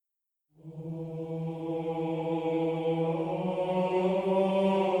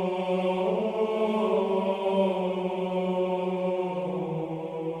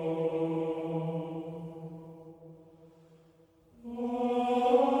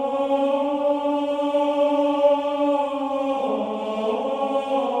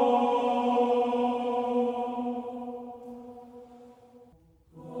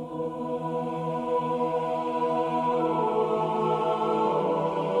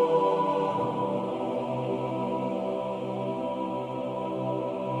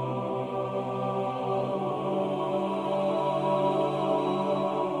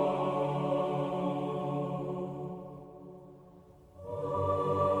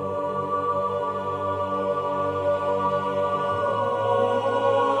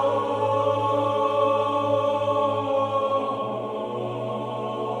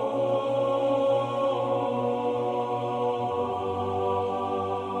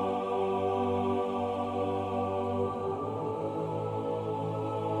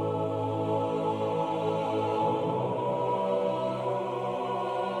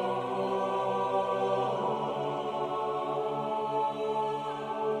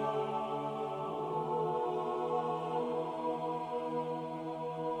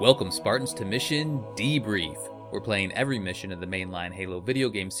Welcome, Spartans, to Mission Debrief. We're playing every mission of the mainline Halo video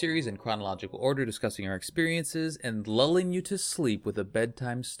game series in chronological order, discussing our experiences and lulling you to sleep with a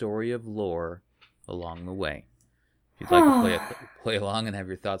bedtime story of lore along the way. If you'd like to play along and have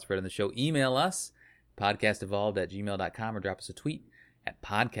your thoughts read on the show, email us, podcastevolved@gmail.com, or drop us a tweet at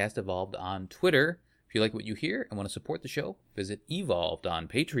podcastevolved on Twitter. If you like what you hear and want to support the show, visit Evolved on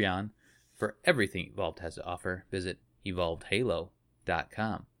Patreon. For everything Evolved has to offer, visit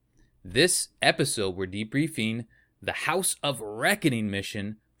evolvedhalo.com. This episode, we're debriefing the House of Reckoning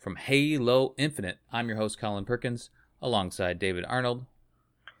mission from Halo Infinite. I'm your host, Colin Perkins, alongside David Arnold.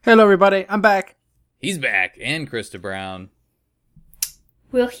 Hello, everybody. I'm back. He's back. And Krista Brown.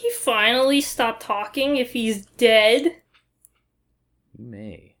 Will he finally stop talking if he's dead? He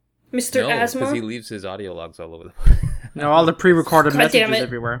may. Mr. Asthma? Because he leaves his audio logs all over the place. No, all the pre-recorded God messages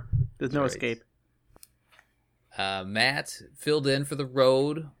everywhere. There's no escape. Matt filled in for the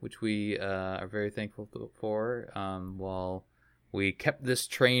road, which we are very thankful for. While we kept this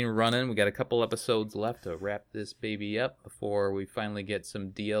train running, we got a couple episodes left to wrap this baby up before we finally get some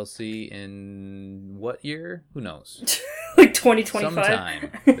DLC in what year? Who knows? Like 2025.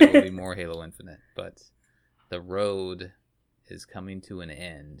 Sometime there will be more Halo Infinite, but the road is coming to an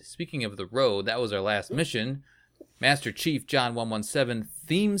end. Speaking of the road, that was our last mission. Master Chief John 117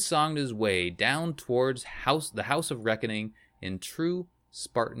 theme-songed his way down towards the House of Reckoning in true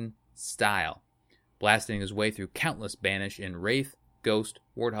Spartan style, blasting his way through countless Banish in Wraith, Ghost,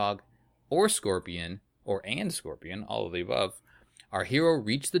 Warthog, or Scorpion, all of the above. Our hero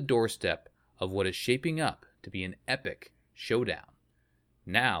reached the doorstep of what is shaping up to be an epic showdown.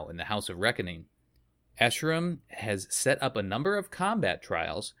 Now, in the House of Reckoning, Escharum has set up a number of combat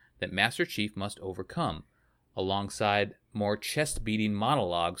trials that Master Chief must overcome, alongside more chest-beating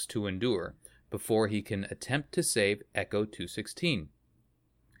monologues to endure before he can attempt to save Echo 216.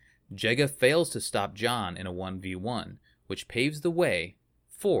 Jega fails to stop John in a 1v1, which paves the way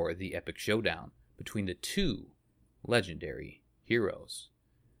for the epic showdown between the two legendary heroes.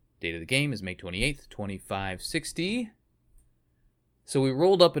 Date of the game is May 28th, 2560. So we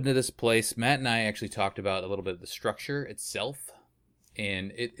rolled up into this place. Matt and I actually talked about a little bit of the structure itself,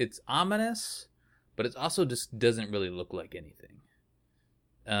 and it's ominous, but it also just doesn't really look like anything.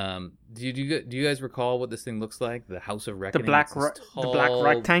 Do you guys recall what this thing looks like? The House of Reckoning. The black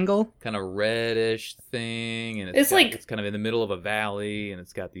rectangle, kind of reddish thing, and it's kind of in the middle of a valley, and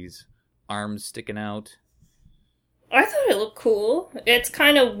it's got these arms sticking out. I thought it looked cool. It's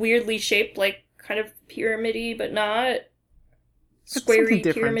kind of weirdly shaped, like kind of pyramid-y, but not squarey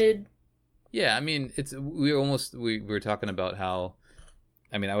pyramid. Yeah, I mean, we were talking about how,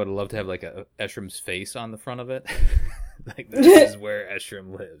 I mean, I would love to have like a Escharam's face on the front of it. Like, this is where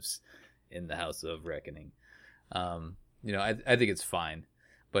Escharum lives, in the House of Reckoning. I think it's fine,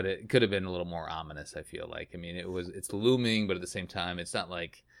 but it could have been a little more ominous, I feel like. I mean, it's looming, but at the same time, it's not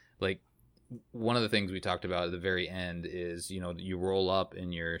like one of the things we talked about at the very end is, you roll up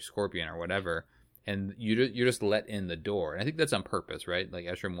in your Scorpion or whatever, and you're just let in the door. And I think that's on purpose, right? Like,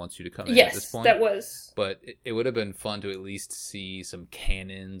 Escharum wants you to come in at this point. Yes, that was. But it would have been fun to at least see some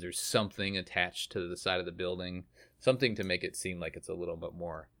cannons or something attached to the side of the building. Something to make it seem like it's a little bit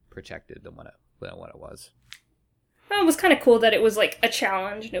more protected than what it was. Well, it was kind of cool that it was like a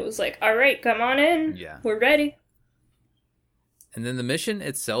challenge. And it was like, all right, come on in. Yeah. We're ready. And then the mission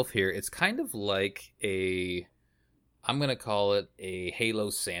itself here, it's kind of like I'm going to call it a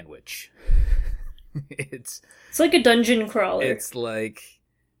Halo sandwich. It's like a dungeon crawler. It's like,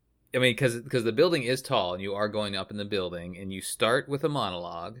 I mean, because the building is tall, and you are going up in the building, and you start with a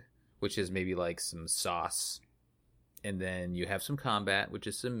monologue, which is maybe like some sauce, and then you have some combat, which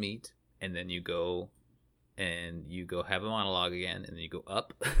is some meat, and then you go have a monologue again, and then you go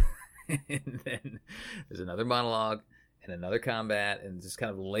up, and then there's another monologue, and another combat, and just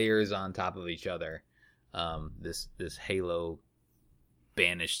kind of layers on top of each other. This Halo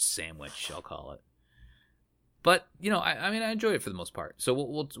banished sandwich, I'll call it. But, I enjoyed it for the most part. So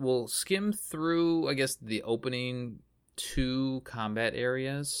we'll skim through, I guess, the opening two combat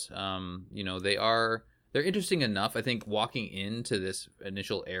areas. They're interesting enough. I think walking into this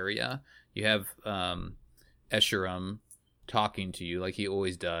initial area, you have Escharum talking to you like he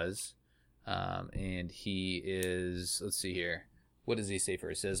always does. And he is, let's see here. What does he say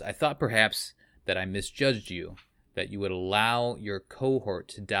first? He says, "I thought perhaps that I misjudged you, that you would allow your cohort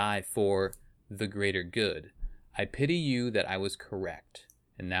to die for the greater good. I pity you that I was correct."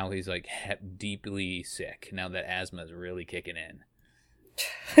 And now he's like deeply sick, now that asthma is really kicking in.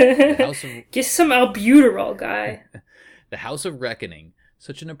 Get some albuterol, guy. The House of Reckoning,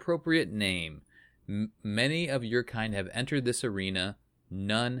 such an appropriate name. Many of your kind have entered this arena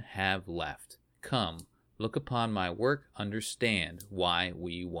None have left. Come, look upon my work, understand why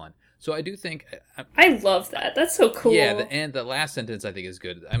we won. So I do think... I love that. That's so cool. Yeah, and the last sentence I think is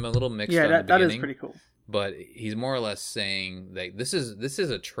good. I'm a little mixed on the beginning. Yeah, that is pretty cool. But he's more or less saying that this is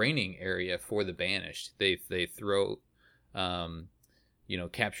a training area for the Banished. They throw,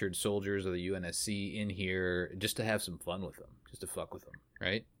 captured soldiers of the UNSC in here just to have some fun with them, just to fuck with them,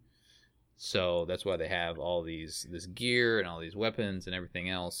 right? So that's why they have all this gear and all these weapons and everything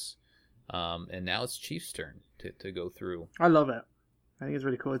else. And now it's Chief's turn to go through. I love it. I think it's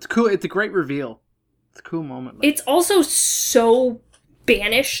really cool. It's cool. It's a great reveal. It's a cool moment. It's also so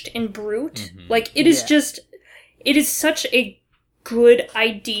Banished and brute. Mm-hmm. Like, it is just... It is such a good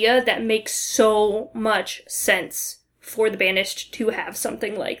idea that makes so much sense for the Banished to have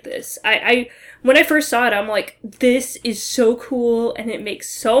something like this. When I first saw it, I'm like, this is so cool, and it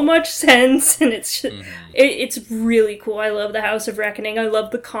makes so much sense, and it's just, it's really cool. I love the House of Reckoning. I love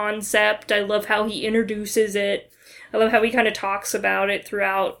the concept. I love how he introduces it. I love how he kind of talks about it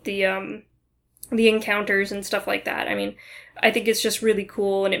throughout the encounters and stuff like that. I mean, I think it's just really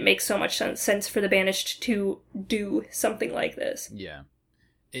cool, and it makes so much sense for the Banished to do something like this. Yeah.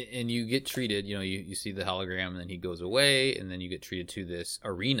 And you get treated, you see the hologram, and then he goes away, and then you get treated to this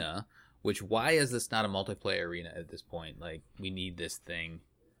arena, which, why is this not a multiplayer arena at this point? Like, we need this thing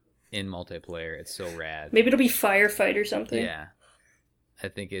in multiplayer. It's so rad. Maybe it'll be Firefight or something. Yeah. I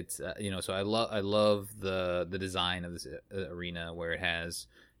think it's, so I love the design of this arena where it has,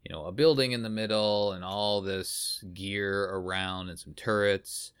 a building in the middle and all this gear around and some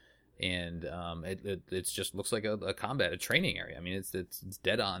turrets. And it just looks like a training area. I mean, it's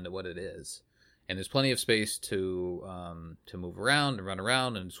dead on to what it is, and there's plenty of space to move around and run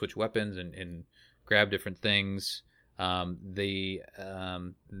around and switch weapons and grab different things. The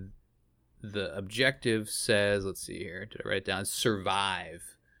objective says, let's see here, did I write it down? Survive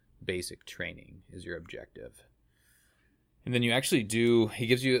basic training is your objective, and then you actually he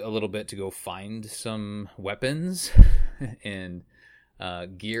gives you a little bit to go find some weapons and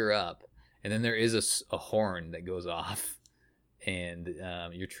gear up, and then there is a horn that goes off, and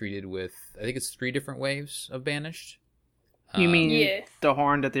you're treated with, I think it's 3 different waves of Banished. You mean the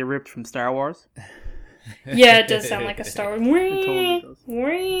horn that they ripped from Star Wars? Yeah, it does sound like a Star Wars. It totally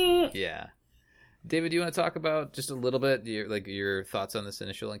does. Yeah. David, do you want to talk about just a little bit your thoughts on this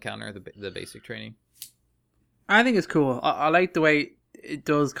initial encounter, the basic training? I think it's cool. I like the way it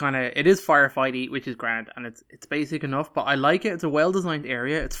does it is firefighty, which is grand, and it's basic enough, but I like it. It's a well-designed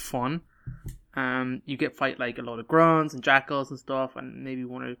area. It's fun. You get fight like a lot of grunts and jackals and stuff, and maybe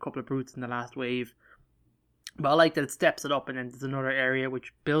a couple of brutes in the last wave. But I like that it steps it up, and then there's another area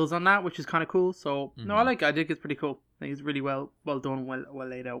which builds on that, which is kind of cool. So, no, I like it. I think it's pretty cool. I think it's really well done, well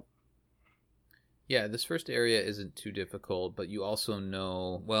laid out. Yeah, this first area isn't too difficult, but you also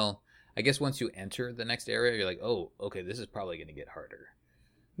know, well, I guess once you enter the next area, you're like, oh, okay, this is probably going to get harder.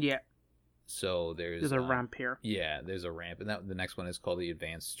 Yeah. So there's a ramp here. Yeah, there's a ramp, and the next one is called the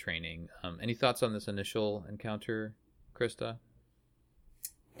advanced training. Any thoughts on this initial encounter, Krista?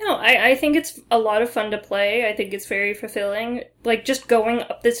 No, I think it's a lot of fun to play. I think it's very fulfilling. Like, just going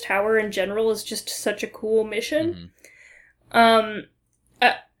up this tower in general is just such a cool mission.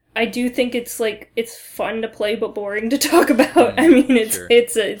 I do think it's fun to play but boring to talk about. I mean,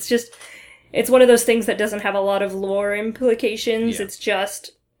 it's one of those things that doesn't have a lot of lore implications. Yeah. It's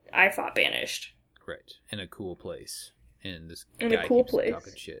just, I fought Banished. Right. In a cool place. And this in guy a cool keeps place.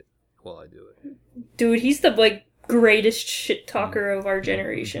 talking shit while I do it. Dude, he's the greatest shit talker of our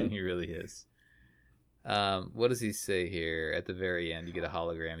generation. He really is. What does he say here at the very end? You get a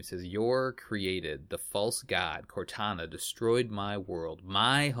hologram. He says, "You're created. The false god Cortana destroyed my world,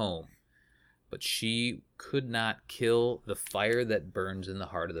 my home, but she could not kill the fire that burns in the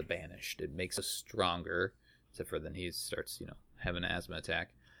heart of the Banished. It makes us stronger." Except for then he starts, having an asthma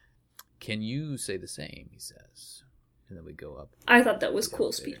attack. "Can you say the same?" he says. And then we go up. I thought that was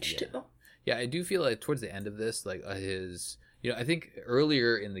cool speech too. Yeah, I do feel like towards the end of this, his, I think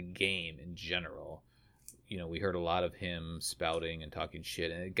earlier in the game in general, we heard a lot of him spouting and talking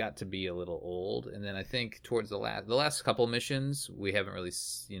shit, and it got to be a little old. And then I think towards the last couple missions, we haven't really,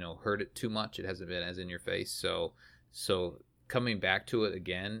 heard it too much. It hasn't been as in your face. So coming back to it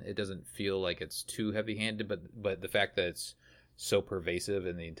again, it doesn't feel like it's too heavy-handed, but the fact that it's so pervasive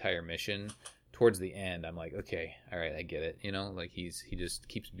in the entire mission, towards the end, I'm like, okay, all right, I get it. He just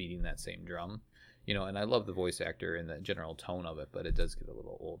keeps beating that same drum, and I love the voice actor and the general tone of it, but it does get a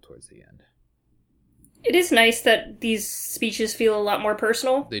little old towards the end. It is nice that these speeches feel a lot more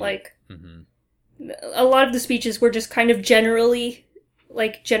personal. They do. A lot of the speeches were just kind of generally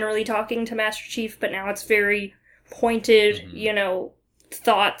talking to Master Chief, but now it's very pointed,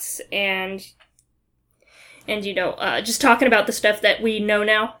 thoughts and just talking about the stuff that we know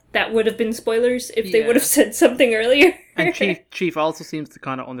now that would have been spoilers if they would have said something earlier. And Chief also seems to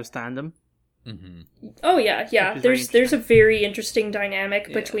kind of understand them. Mm-hmm. Oh yeah. There's a very interesting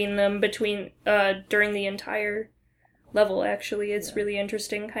dynamic between them during the entire level. Actually, it's really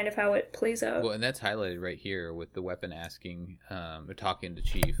interesting, kind of how it plays out. Well, and that's highlighted right here with the weapon asking, or talking to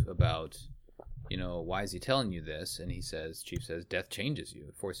Chief about, why is he telling you this? And Chief says, death changes you.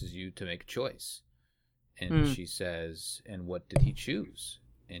 It forces you to make a choice. And she says, and what did he choose?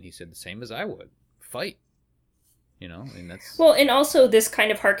 And he said, the same as I would. Fight. And that's... Well, and also this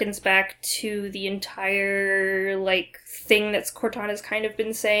kind of harkens back to the entire, thing that Cortana's kind of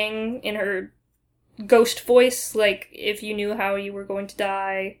been saying in her ghost voice. Like, if you knew how you were going to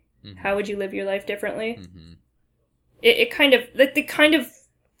die, how would you live your life differently? Mm-hmm. It kind of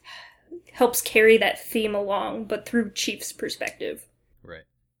helps carry that theme along, but through Chief's perspective. Right.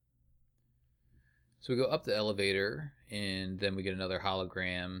 So we go up the elevator, and then we get another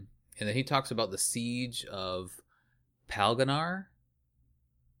hologram, and then he talks about the siege of Palganar.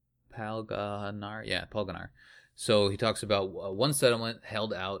 Palganar. So he talks about one settlement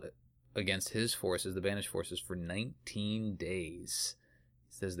held out against his forces, the Banished forces, for 19 days.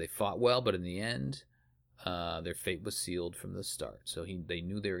 He says they fought well, but in the end, their fate was sealed from the start. So they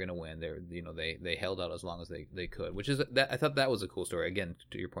knew they were going to win. They held out as long as they could, which is that I thought that was a cool story. Again,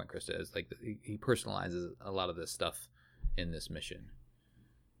 to your point, Krista, is like he personalizes a lot of this stuff in this mission.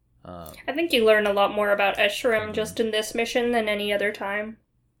 I think you learn a lot more about Escharum just in this mission than any other time.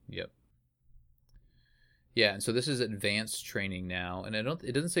 Yep. Yeah, and so this is advanced training now, and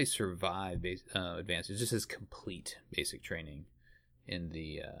it doesn't say survive advanced. It just says complete basic training in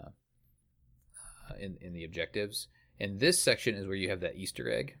the in the objectives. And this section is where you have that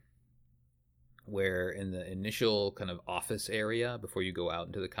Easter egg, where in the initial kind of office area before you go out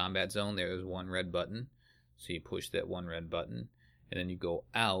into the combat zone, there is one red button. So you push that one red button, and then you go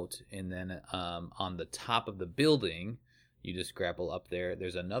out, and then on the top of the building, you just grapple up there.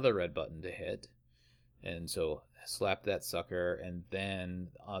 There's another red button to hit. And so slap that sucker, and then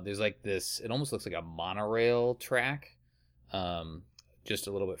there's like this, it almost looks like a monorail track, just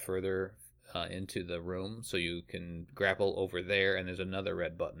a little bit further into the room, so you can grapple over there, and there's another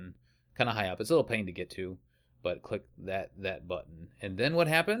red button kind of high up. It's a little pain to get to, but click that button, and then what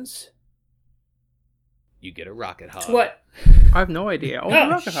happens? You get a rocket hog. What? I have no idea. Oh,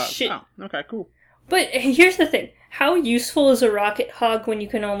 rocket hog. Shit. Oh, okay, cool. But here's the thing. How useful is a rocket hog when you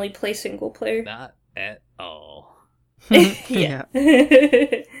can only play single player? Not at all. Yeah.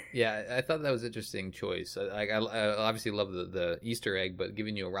 Yeah, I thought that was an interesting choice. I obviously love the Easter egg, but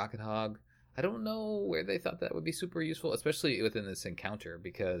giving you a rocket hog, I don't know where they thought that would be super useful, especially within this encounter,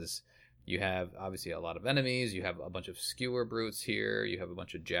 because you have obviously a lot of enemies. You have a bunch of skewer brutes here. You have a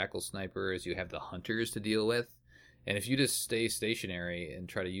bunch of jackal snipers. You have the hunters to deal with. And if you just stay stationary and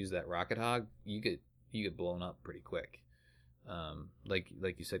try to use that rocket hog, you get blown up pretty quick.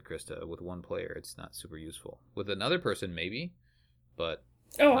 Like you said, Krista, with one player, it's not super useful. With another person, maybe, but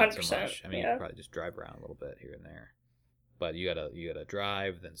not 100%. so much. I mean, you can probably just drive around a little bit here and there. But you gotta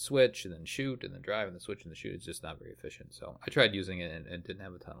drive, then switch, and then shoot, and then drive, and then switch, and then shoot. It's just not very efficient. So I tried using it and didn't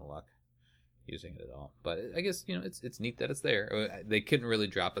have a ton of luck using it at all. But I guess it's neat that it's there. They couldn't really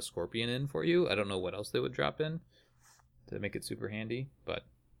drop a scorpion in for you. I don't know what else they would drop in to make it super handy, but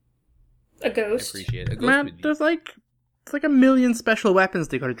a ghost. I appreciate it. A ghost Man, there's it's like a million special weapons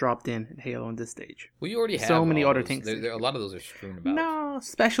they could have dropped in Halo on this stage. Well, you already have so many other those. things. A lot of those are strewn about. No,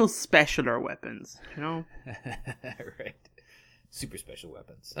 specialer weapons. Right. Super special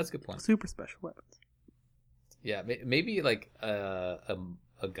weapons. That's a good point. Super special weapons. Yeah, maybe like a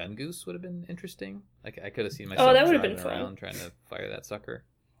gun goose would have been interesting. Like I could have seen myself that would have been around fun. trying to fire that sucker.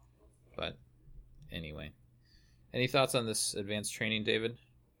 But anyway, any thoughts on this advanced training, David?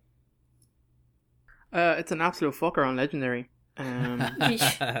 It's an absolute fucker on Legendary. That's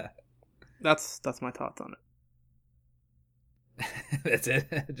my thoughts on it. That's it.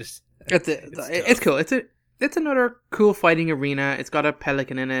 It's cool. It's another cool fighting arena. It's got a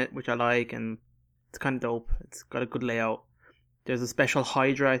pelican in it, which I like, and it's kind of dope. It's got a good layout. There's a special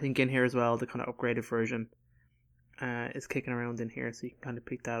Hydra, I think, in here as well, the kind of upgraded version. It's kicking around in here, so you can kind of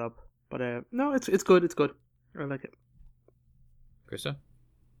pick that up. But no, it's good. It's good. I like it. Krista?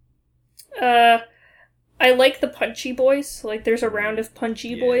 I like the punchy boys. Like, there's a round of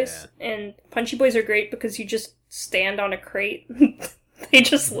punchy boys, and punchy boys are great because you just stand on a crate. They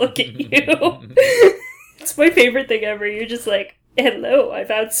just look at you. It's my favorite thing ever. You're just like, hello,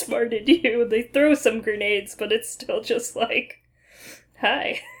 I've outsmarted you. They throw some grenades, but it's still just like,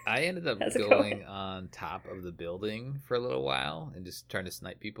 Hi. I ended up How's it going going? on top of the building for a little while and just trying to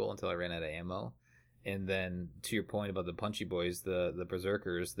snipe people until I ran out of ammo. And then to your point about the punchy boys, the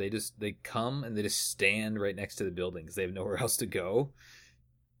berserkers, they come and they just stand right next to the building because they have nowhere else to go.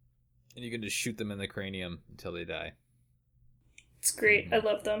 And you can just shoot them in the cranium until they die. It's great. I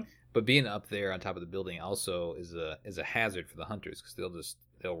love them. But being up there on top of the building also is a hazard for the hunters because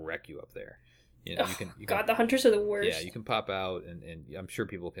they'll wreck you up there. You know, God, the hunters are the worst. Yeah, you can pop out, and I'm sure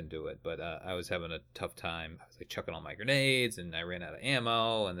people can do it, but I was having a tough time. I was like chucking all my grenades, and I ran out of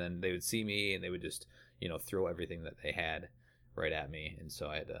ammo, and then they would see me, and they would just, you know, throw everything that they had right at me, and so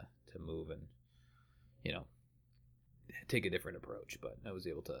I had to move and, you know, take a different approach, but I was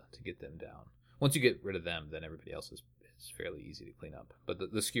able to get them down. Once you get rid of them, then everybody else is fairly easy to clean up. But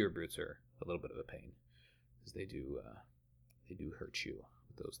the skewer brutes are a little bit of a pain, because they do hurt you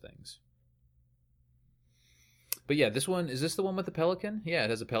with those things. But yeah, is this the one with the pelican? Yeah, it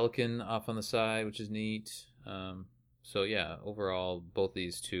has a pelican off on the side, which is neat. So yeah, overall, both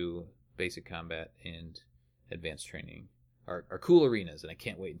these two, basic combat and advanced training, are cool arenas, and I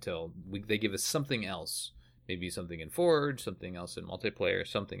can't wait until they give us something else. Maybe something in Forge, something else in multiplayer,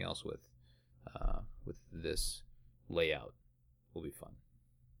 something else with this layout. Will be fun.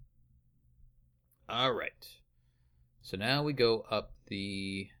 All right. So now we go up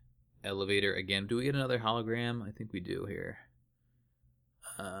the elevator again. Do we get another hologram? I think we do here.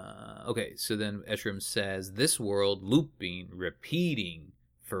 Okay, so then Eshram says, this world looping, repeating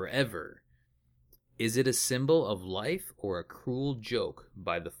forever. Is it a symbol of life or a cruel joke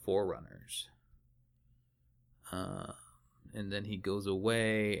by the Forerunners? And then he goes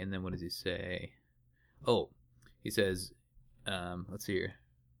away, and then what does he say? Oh, he says, let's see here.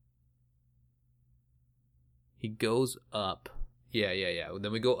 He goes up. Yeah.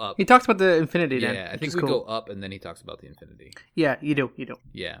 Then we go up. He talks about the infinity then. Yeah, I think we go up, and then he talks about the infinity. Yeah, you do.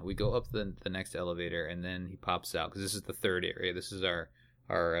 Yeah, we go up the next elevator, and then he pops out, because this is the third area. This is our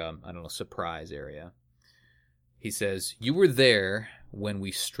I don't know, surprise area. He says, you were there when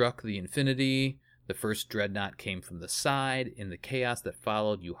we struck the infinity. The first dreadnought came from the side. In the chaos that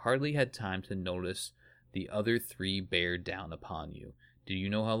followed, you hardly had time to notice the other three bear down upon you. Do you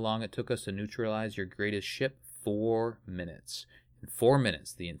know how long it took us to neutralize your greatest ship? 4 minutes. In 4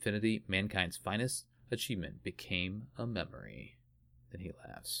 minutes, the infinity, mankind's finest achievement, became a memory. Then he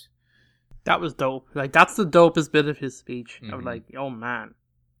laughs. That was dope. Like, that's the dopest bit of his speech. Mm-hmm. I was like, oh man.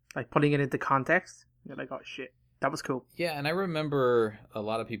 Like, putting it into context, you're like, oh shit. That was cool. Yeah, and I remember a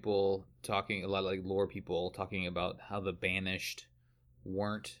lot of people talking, a lot of like lore people talking about how the Banished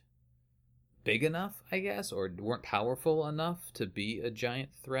weren't big enough, I guess, or weren't powerful enough to be a giant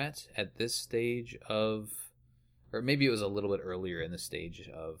threat at this stage of, or maybe it was a little bit earlier in the stage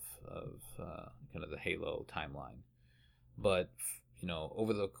of kind of the Halo timeline. But, you know,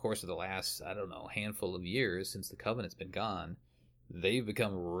 over the course of the last, I don't know, handful of years since the Covenant's been gone, they've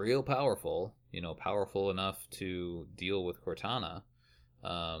become real powerful, you know, powerful enough to deal with Cortana,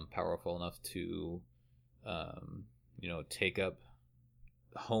 powerful enough to, you know, take up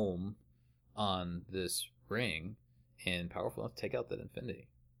home on this ring, and powerful enough to take out that infinity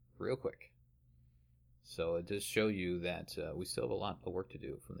real quick. So it does show you that we still have a lot of work to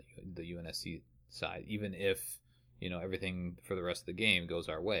do from the UNSC side, even if, you know, everything for the rest of the game goes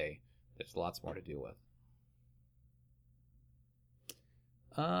our way. There's lots more to deal with.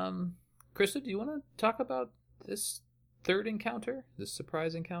 Krista, do you want to talk about this third encounter, this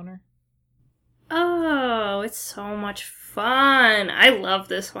surprise encounter? Oh, it's so much fun. I love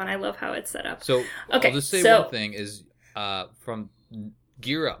this one. I love how it's set up. So, okay, I'll just say one thing is, from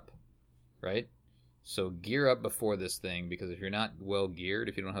gear up, right? So gear up before this thing, because if you're not well geared,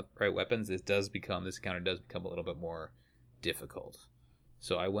 if you don't have the right weapons, this encounter does become a little bit more difficult.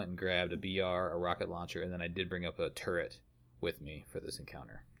 So I went and grabbed a BR, a rocket launcher, and then I did bring up a turret with me for this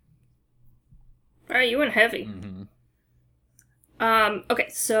encounter. All right, you went heavy. Mm-hmm. Okay,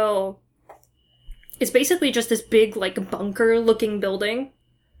 so it's basically just this big, like, bunker-looking building.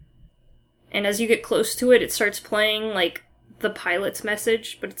 And as you get close to it, it starts playing, like, the pilot's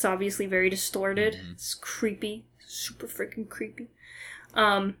message, but it's obviously very distorted. Mm-hmm. It's creepy. Super freaking creepy.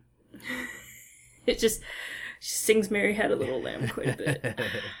 It just sings Mary Had a Little Lamb quite a bit.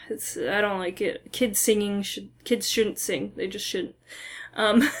 I don't like it. Kids shouldn't sing. They just shouldn't.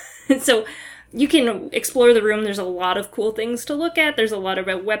 So you can explore the room. There's a lot of cool things to look at. There's a lot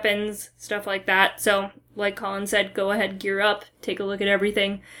about weapons, stuff like that. So, like Colin said, go ahead, gear up, take a look at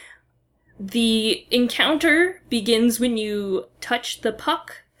everything. The encounter begins when you touch the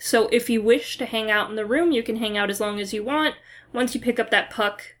puck. So if you wish to hang out in the room, you can hang out as long as you want. Once you pick up that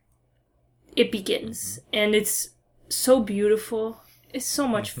puck, it begins. And it's so beautiful. is so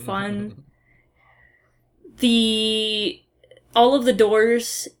much fun. All of the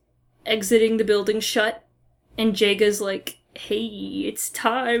doors exiting the building shut, and Jaga's like, hey, it's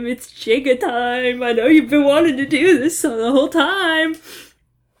time, it's Jaga time, I know you've been wanting to do this the whole time.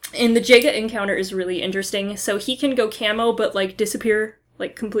 And the Jaga encounter is really interesting, so he can go camo but, like, disappear,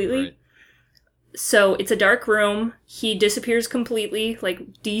 like, completely. Right. So it's a dark room, he disappears completely,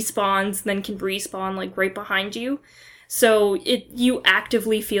 like, despawns, then can respawn, like, right behind you. So you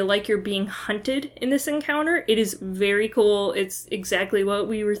actively feel like you're being hunted in this encounter. It is very cool. It's exactly what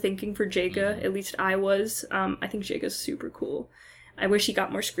we were thinking for Jaga. At least I was. I think Jaga's super cool. I wish he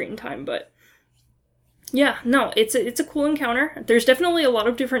got more screen time, but yeah, no, it's a cool encounter. There's definitely a lot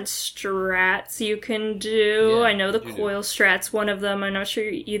of different strats you can do. Yeah, I know the you do. coil strat's one of them. I'm not sure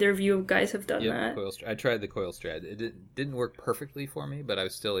either of you guys have done that. I tried the coil strat. It didn't work perfectly for me, but I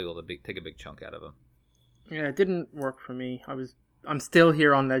was still able to take a big chunk out of him. Yeah, it didn't work for me. I'm still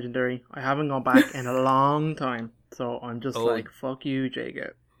here on Legendary. I haven't gone back in a long time. So I'm just like, fuck you,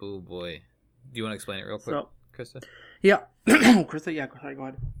 Jaga. Oh boy. Do you want to explain it real quick, Krista? Yeah. Krista, yeah, sorry, go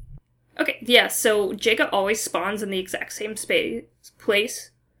ahead. Okay, yeah, so Jaga always spawns in the exact same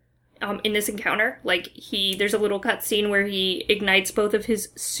place in this encounter. Like, there's a little cutscene where he ignites both of his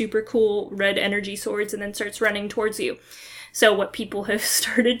super cool red energy swords and then starts running towards you. So what people have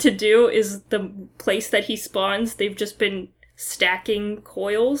started to do is the place that he spawns, they've just been stacking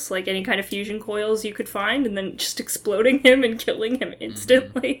coils, like any kind of fusion coils you could find, and then just exploding him and killing him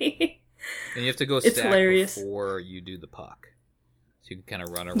instantly. And you have to go It's stack hilarious. before you do the puck. So you can kind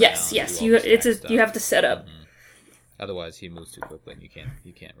of run around. Yes, you have to set up. Mm-hmm. Otherwise, he moves too quickly, and you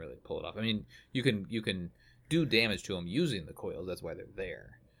can't really pull it off. I mean, you can do damage to him using the coils. That's why they're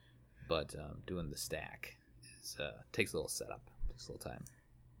there. But doing the stack takes a little setup, takes a little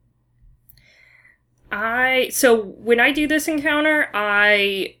time. So when I do this encounter,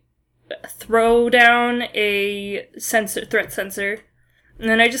 I throw down a threat sensor, and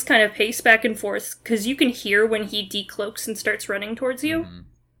then I just kind of pace back and forth, because you can hear when he decloaks and starts running towards you. Mm-hmm.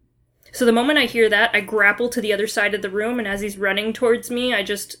 So the moment I hear that, I grapple to the other side of the room, and as he's running towards me, I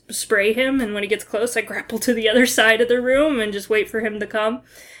just spray him, and when he gets close, I grapple to the other side of the room and just wait for him to come.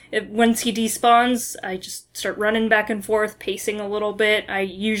 Once he despawns, I just start running back and forth, pacing a little bit. I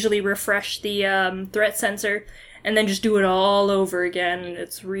usually refresh the threat sensor, and then just do it all over again.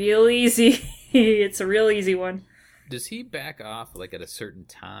 It's real easy. It's a real easy one. Does he back off like at a certain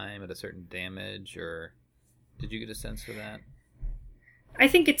time, at a certain damage, or did you get a sense for that? I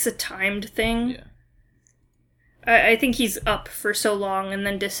think it's a timed thing. Yeah. I think he's up for so long and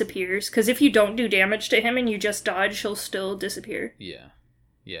then disappears, because if you don't do damage to him and you just dodge, he'll still disappear. Yeah.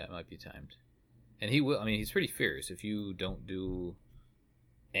 Yeah, it might be timed. And he will, I mean, he's pretty fierce. If you don't do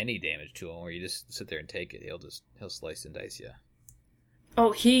any damage to him, or you just sit there and take it, he'll slice and dice you.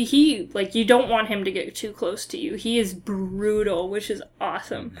 Oh, he like, you don't want him to get too close to you. He is brutal, which is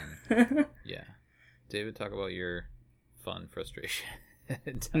awesome. Mm-hmm. Yeah. David, talk about your fun frustration.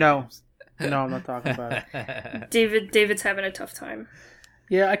 No, I'm not talking about it. David's having a tough time.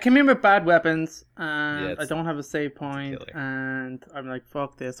 Yeah, I came in with bad weapons, and Yeah, I don't have a save point, killer. and I'm like,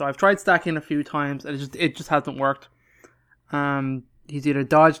 fuck this. So I've tried stacking a few times, and it just hasn't worked. He's either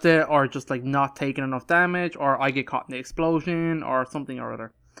dodged it, or just like not taking enough damage, or I get caught in the explosion, or something or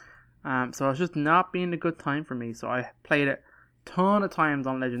other. So it's just not being a good time for me. So I played it a ton of times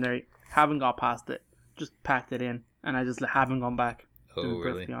on Legendary, haven't got past it, just packed it in, and I just haven't gone back. Oh, To be really?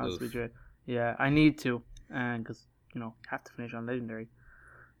 perfectly honest Oof. with you. Yeah, I need to, and because have to finish on Legendary,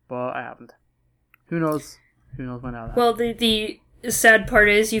 but I haven't. Who knows? Who knows when I'll have. Well, the sad part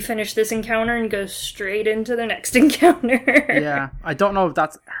is you finish this encounter and go straight into the next encounter. Yeah, I don't know if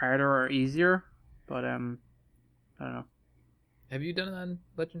that's harder or easier, but I don't know. Have you done it on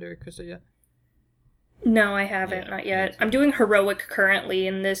Legendary, Krista, yet? No, I haven't, Yeah, not yet. me too. I'm doing heroic currently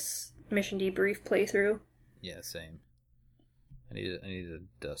in this mission debrief playthrough. Yeah, same. I need to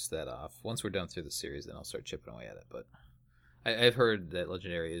dust that off. Once we're done through the series, then I'll start chipping away at it. But I've heard that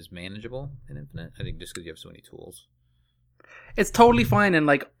Legendary is manageable in Infinite. I think just because you have so many tools. It's totally fine in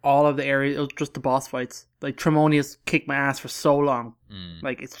like all of the areas. It was just the boss fights. Like Tremonius kicked my ass for so long.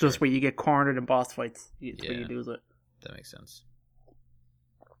 Like it's just where you get cornered in boss fights. It's where you lose it. That makes sense.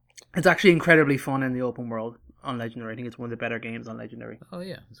 It's actually incredibly fun in the open world on Legendary. I think it's one of the better games on Legendary. Oh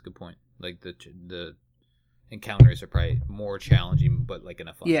yeah, that's a good point. Like the encounters are probably more challenging, but like in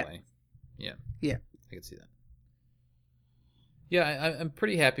a fun way. Yeah. Yeah. I can see that. Yeah, I'm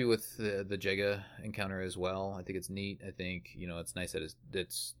pretty happy with the Jaga encounter as well. I think it's neat. I think it's nice that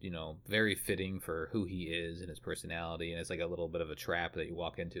it's very fitting for who he is and his personality, and it's like a little bit of a trap that you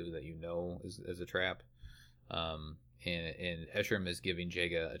walk into that is a trap. and Escharum is giving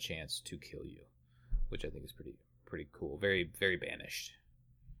Jaga a chance to kill you, which I think is pretty cool. Very, very banished.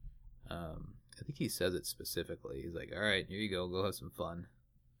 I think he says it specifically. He's like, all right, here you go have some fun.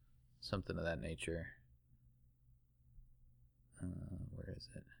 Something of that nature. Where is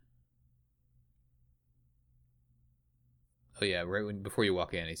it? Oh yeah, before you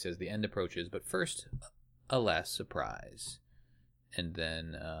walk in, he says the end approaches, but first, alas, surprise. And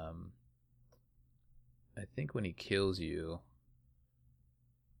then, I think when he kills you,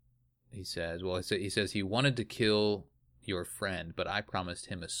 he says he wanted to kill your friend, but I promised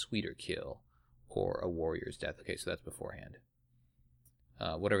him a sweeter kill or a warrior's death. Okay, so that's beforehand.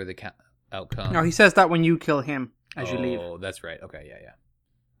 Whatever the outcome. No, he says that when you kill him as you leave. Oh, that's right. Okay, yeah.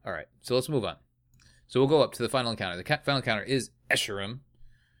 All right, so let's move on. So we'll go up to the final encounter. The final encounter is Escharum.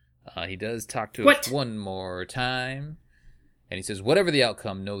 He does talk to us one more time. And he says, whatever the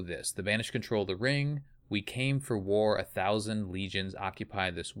outcome, know this. The Banished control the ring. We came for war. 1,000 legions occupy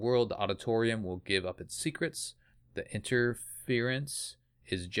this world. The auditorium will give up its secrets. The interference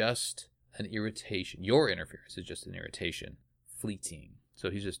is just an irritation. Your interference is just an irritation. Fleeting. So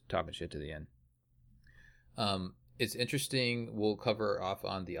he's just talking shit to the end. It's interesting. We'll cover off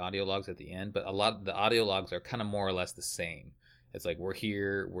on the audio logs at the end, but a lot of the audio logs are kind of more or less the same. It's like, we're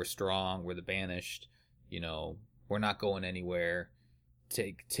here, we're strong, we're the Banished, we're not going anywhere.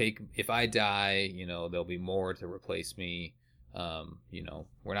 Take if I die, there'll be more to replace me. We're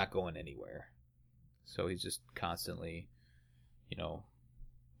not going anywhere. So he's just constantly,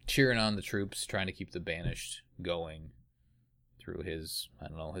 cheering on the troops, trying to keep the Banished going through his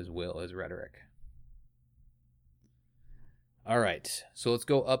will, his rhetoric. All right, so let's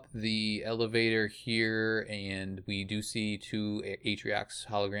go up the elevator here, and we do see 2 Atriox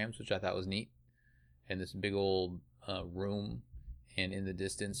holograms, which I thought was neat. And this big old room, and in the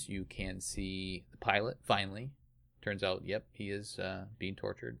distance you can see the pilot, finally. Turns out, yep, he is being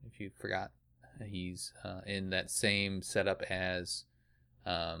tortured, if you forgot. He's in that same setup as,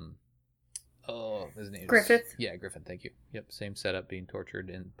 his name Griffith? Yeah, Griffin, thank you. Yep, same setup, being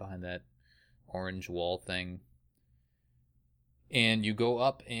tortured behind that orange wall thing. And you go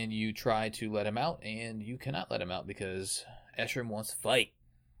up and you try to let him out, and you cannot let him out because Escharum wants to fight.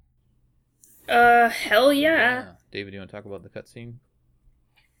 Hell yeah. David, do you want to talk about the cutscene?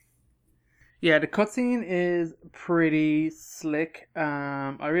 Yeah, the cutscene is pretty slick.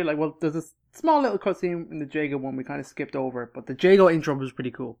 I really like. Well, there's a small little cutscene in the Jago one we kind of skipped over, but the Jago intro was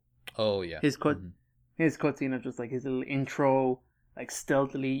pretty cool. Oh yeah. His cutscene of just like his little intro, like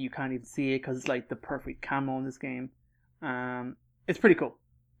stealthily, you can't even see it because it's like the perfect camo in this game. It's pretty cool.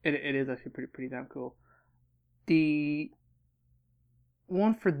 It is actually pretty damn cool. The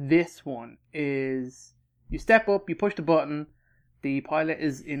one for this one is you step up, you push the button, the pilot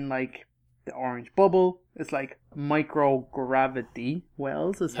is in like the orange bubble. It's like microgravity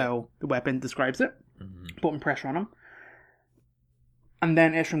wells is how the weapon describes it. Putting pressure on him. And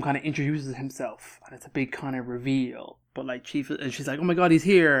then Escharum kind of introduces himself, and it's a big kind of reveal. But like Chief, and she's like, "Oh my God, he's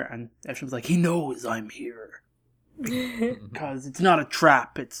here!" And Escherum's like, "He knows I'm here because it's not a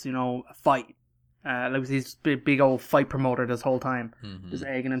trap; it's a fight." Like he's big old fight promoter this whole time, just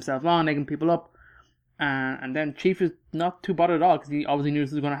egging himself on, egging people up. And then Chief is not too bothered at all because he obviously knew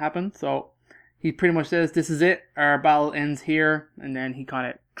this was going to happen. So he pretty much says, "This is it. Our battle ends here." And then he kind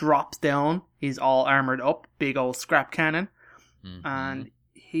of drops down. He's all armored up, big old scrap cannon. And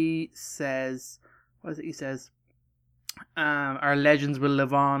he says, what is it he says? Our legends will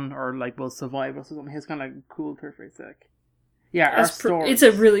live on, or like will survive us or something. He's kind of like cool paraphrase. Like, yeah, it's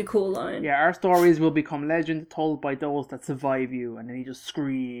a really cool line. Yeah, our stories will become legends told by those that survive you. And then he just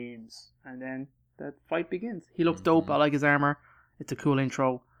screams, and then the fight begins. He looks dope. I like his armor. It's a cool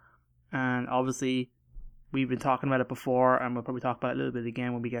intro, and obviously we've been talking about it before, and we'll probably talk about it a little bit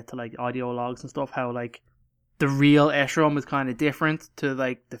again when we get to like audio logs and stuff. How like the real Escharum is kind of different to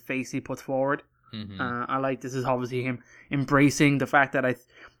like the face he puts forward. I like this is obviously him embracing the fact that I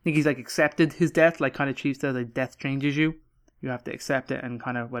think he's like accepted his death, like kind of Chief says, like death changes you. You have to accept it and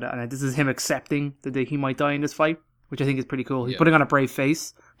kind of whatever. And this is him accepting that he might die in this fight, which I think is pretty cool. He's putting on a brave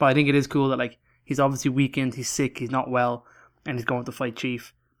face, but I think it is cool that like he's obviously weakened, he's sick, he's not well, and he's going to fight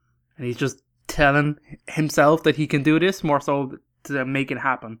Chief, and he's just telling himself that he can do this more so to make it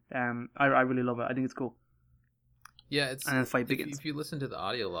happen. I really love it. I think it's cool. Yeah, and then the fight begins. If you listen to the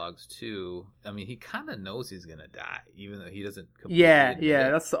audio logs too, I mean, he kind of knows he's gonna die, even though he doesn't.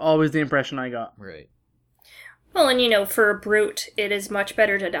 Yeah, that's always the impression I got. Right. Well, and for a brute, it is much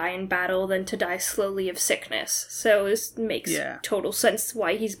better to die in battle than to die slowly of sickness. So this makes total sense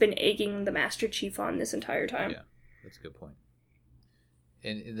why he's been egging the Master Chief on this entire time. Yeah, that's a good point.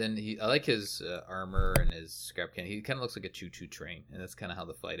 And then I like his armor and his scrap can. He kind of looks like a choo-choo train, and that's kind of how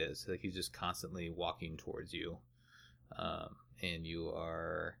the fight is. Like he's just constantly walking towards you, and you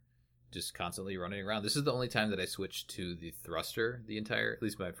are just constantly running around. This is the only time that I switched to the thruster at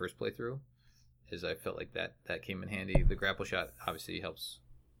least my first playthrough, is I felt like that came in handy. The grapple shot obviously helps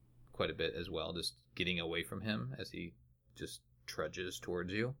quite a bit as well, just getting away from him as he just trudges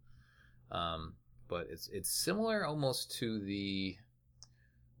towards you. But it's similar almost to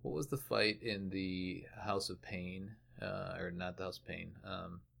what was the fight in the House of Pain, or not the House of Pain?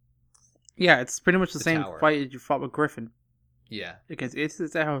 Yeah, it's pretty much the same tower. fight as you fought with Griffin. Yeah. Because it's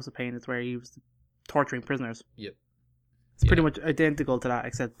the House of Pain. It's where he was torturing prisoners. Yep. It's pretty much identical to that,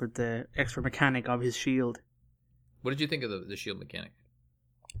 except with the extra mechanic of his shield. What did you think of the shield mechanic?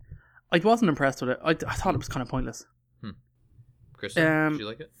 I wasn't impressed with it. I thought it was kind of pointless. Kristen, did you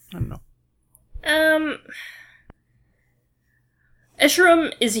like it? I don't know.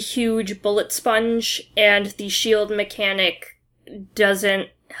 Escharum is a huge bullet sponge, and the shield mechanic doesn't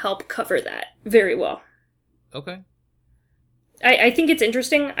help cover that very well. Okay. I think it's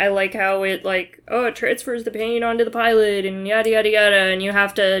interesting. I like how it, it transfers the pain onto the pilot, and yada yada yada, and you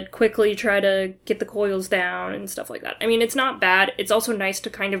have to quickly try to get the coils down and stuff like that. I mean, it's not bad. It's also nice to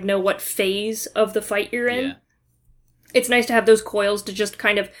kind of know what phase of the fight you're in. Yeah. It's nice to have those coils to just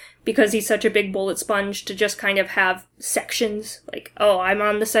kind of, because he's such a big bullet sponge, to just kind of have sections. Like, oh, I'm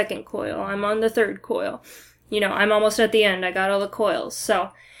on the second coil. I'm on the third coil. I'm almost at the end. I got all the coils.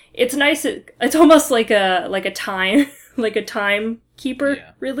 So it's nice. It's almost like a time, like a timekeeper,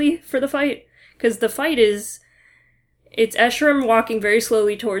 really, for the fight. Because the fight it's Escharum walking very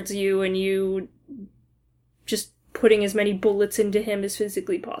slowly towards you, and you just putting as many bullets into him as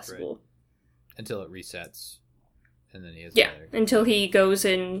physically possible. Right. Until it resets. And then he has until he goes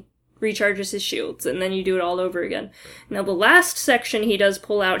and recharges his shields, and then you do it all over again. Right. Now, the last section, he does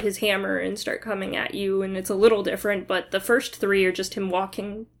pull out his hammer and start coming at you, and it's a little different, but the first three are just him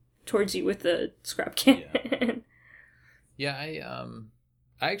walking towards you with the scrap can. Yeah, I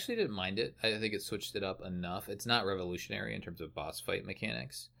actually didn't mind it. I think it switched it up enough. It's not revolutionary in terms of boss fight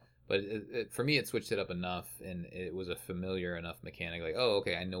mechanics, but for me, it switched it up enough, and it was a familiar enough mechanic. Like, oh,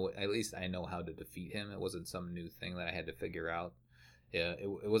 okay, at least I know how to defeat him. It wasn't some new thing that I had to figure out. Yeah,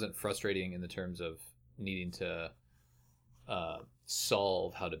 it wasn't frustrating in the terms of needing to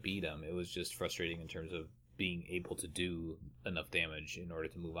solve how to beat him. It was just frustrating in terms of being able to do enough damage in order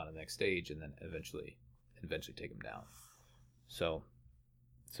to move on to the next stage, and then eventually take him down. So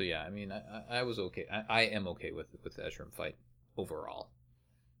yeah, I mean, I was okay. I am okay with the Escharum fight overall.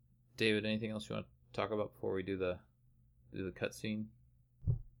 David, anything else you want to talk about before we do the cutscene?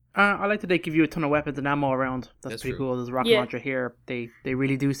 I like that they give you a ton of weapons and ammo around. That's pretty cool. There's a rocket launcher here. They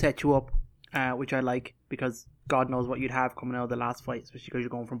really do set you up, which I like, because God knows what you'd have coming out of the last fight, especially because you're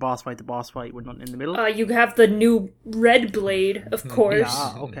going from boss fight to boss fight with nothing in the middle. You have the new Red Blade, of course.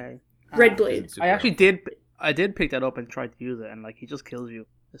 Yeah, okay. Red Blade. I actually did pick that up and try to use it, and he just kills you.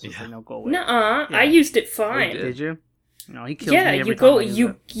 It's just go away. Nuh-uh, I used it fine. Did you? No, he kills me every time I use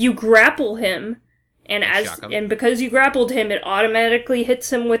it. You grapple him, and because you grappled him, it automatically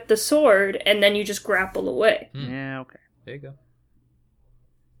hits him with the sword, and then you just grapple away. Yeah, okay. There you go.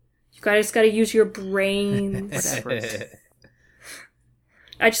 You guys gotta use your brains. Whatever.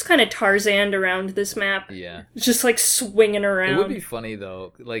 I just kind of Tarzaned around this map. Yeah. Just swinging around. It would be funny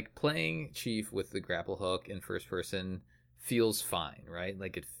though, playing Chief with the grapple hook in first person feels fine, right?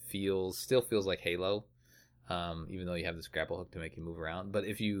 It still feels like Halo. Even though you have this grapple hook to make you move around. But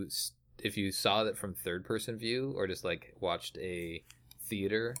if you saw that from third person view, or just watched a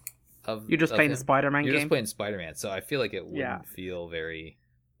theater of, you're just playing the Spider-Man game. You're just playing Spider-Man, so I feel like it wouldn't feel very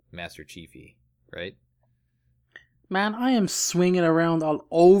Master Chiefy, right? Man, I am swinging around all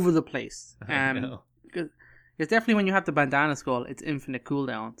over the place. It's definitely when you have the bandana skull, it's infinite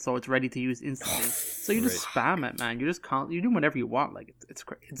cooldown, so it's ready to use instantly. So you just spam it, man. You just you do whatever you want.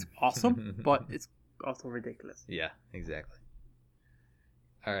 It's awesome, but it's also ridiculous. Yeah, exactly.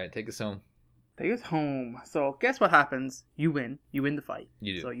 All right, take us home. Take us home. So guess what happens? You win. You win the fight.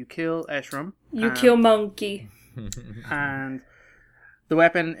 You do. So you kill Escharum. You kill Monkey. And the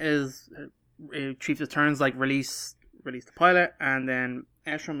weapon is Chief just turns release the pilot, and then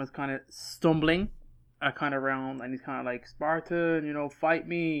Escharum is kind of stumbling kind of around, and he's kind of like, Spartan, fight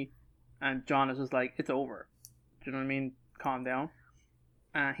me. And John is just like, it's over. Do you know what I mean? Calm down.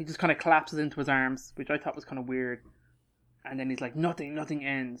 He just kind of collapses into his arms, which I thought was kind of weird. And then he's like, nothing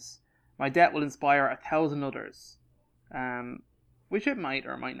ends. My death will inspire 1,000 others. Which it might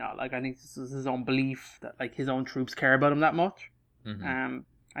or might not. I think this is his own belief that his own troops care about him that much. Mm-hmm.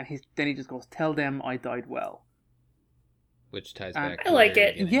 And he just goes, tell them I died well. which ties back. I to like the very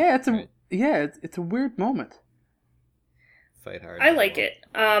it. beginning, It's a weird moment. Fight hard. I like it.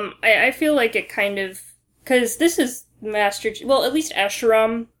 I feel like it kind of, because this is well, at least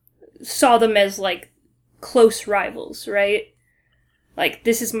Escharum saw them as like close rivals, right? Like,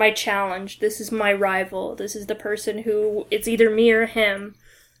 this is my challenge, this is my rival, this is the person who, it's either me or him.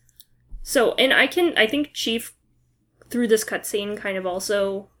 So, and I think Chief, through this cutscene, kind of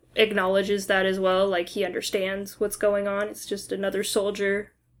also acknowledges that as well, like, he understands what's going on, it's just another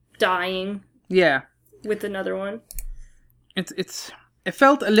soldier dying. Yeah. With another one. It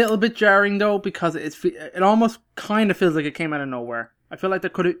felt a little bit jarring, though, because it almost kind of feels like it came out of nowhere. I feel like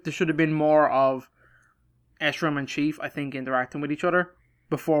there should have been more of Escharum and Chief, I think, interacting with each other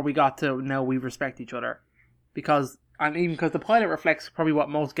before we got to now we respect each other. Because the pilot reflects probably what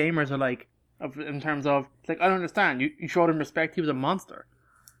most gamers are like, in terms of, it's like, I don't understand, you showed him respect, he was a monster.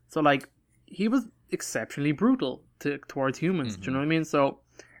 So, like, he was exceptionally brutal towards humans, do you know what I mean? So,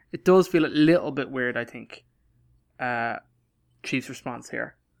 it does feel a little bit weird, I think, Chief's response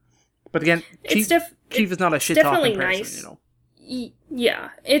here. But again, Chief is not a shit-talking person, nice. you know. Yeah,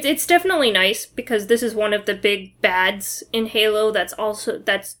 it's definitely nice because this is one of the big bads in Halo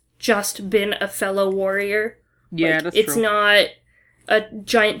that's just been a fellow warrior. Yeah, like, that's it's true. Not a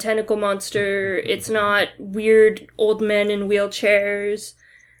giant tentacle monster. It's not weird old men in wheelchairs.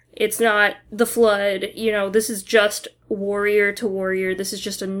 It's not the Flood. You know, this is just warrior to warrior. This is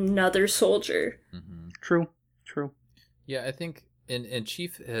just another soldier. Mm-hmm. True. Yeah, I think, and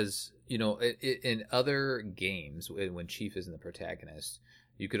Chief has, you know, in other games, when Chief isn't the protagonist,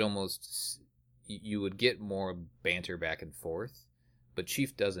 you would get more banter back and forth, but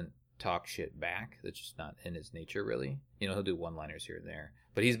Chief doesn't talk shit back. That's just not in his nature, really. You know, he'll do one-liners here and there,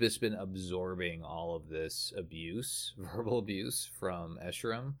 but he's just been absorbing all of this abuse, verbal abuse from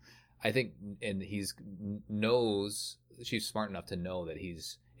Escharum. I think, and Chief's smart enough to know that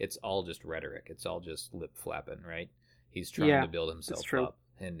it's all just rhetoric. It's all just lip flapping, right? He's trying to build himself up,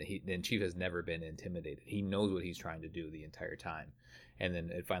 and Chief has never been intimidated. He knows what he's trying to do the entire time, and then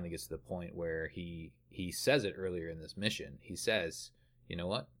it finally gets to the point where he says it earlier in this mission. He says, "You know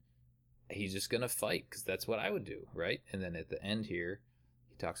what? He's just gonna fight because that's what I would do, right?" And then at the end here,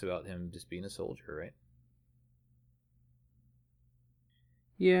 he talks about him just being a soldier, right?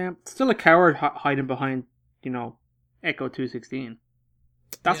 Yeah, still a coward hiding behind, you know, Echo 216.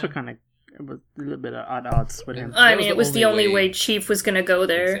 That's what kind of. It was a little bit at odds with him. I mean, it was the only way Chief was going to go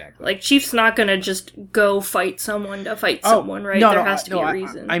there. Exactly. Like, Chief's not going to just go fight someone to fight someone, right? There has to be a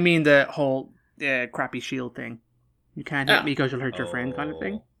reason. I mean the whole crappy shield thing. You can't hit me because you'll hurt your friend kind of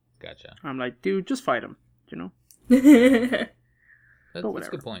thing. Gotcha. I'm like, dude, just fight him, you know? That's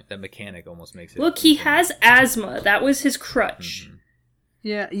a good point. That mechanic almost makes it... Look, he has asthma. That was his crutch.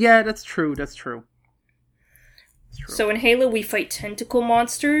 Mm-hmm. Yeah, that's true. So in Halo, we fight tentacle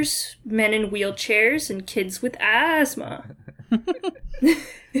monsters, men in wheelchairs, and kids with asthma.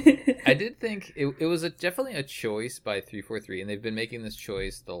 I did think it was definitely a choice by 343, and they've been making this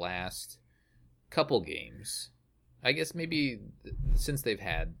choice the last couple games. I guess maybe since they've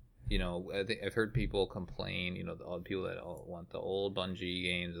had, you know, I've heard people complain, you know, the people that want the old Bungie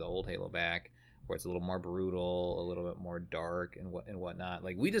games, the old Halo back, where it's a little more brutal, a little bit more dark and whatnot.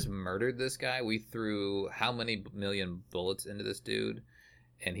 Like, we just murdered this guy. We threw how many million bullets into this dude,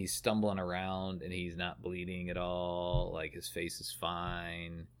 and he's stumbling around and he's not bleeding at all. Like, his face is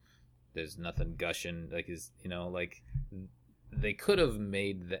fine. There's nothing gushing. Like, they could have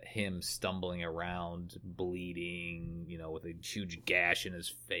made him stumbling around, bleeding, you know, with a huge gash in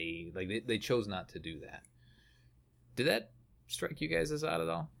his face. Like, they chose not to do that. Did that strike you guys as odd at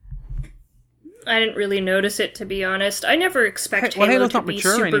all? I didn't really notice it, to be honest. I never expect Halo to be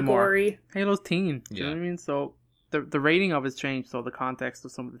super anymore. Gory. Halo's teen. Do you know what I mean? So the rating of it's changed, so the context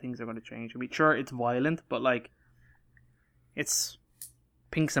of some of the things are going to change. I mean, sure, it's violent, but like, it's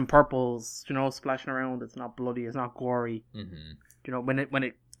pinks and purples, you know, splashing around. It's not bloody. It's not gory. Mm-hmm. You know, when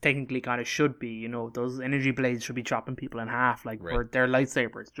it technically kind of should be. You know, those energy blades should be chopping people in half, like they're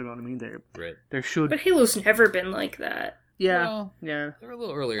lightsabers. Do you know what I mean? They should. But Halo's never been like that. Yeah, well, yeah. They're a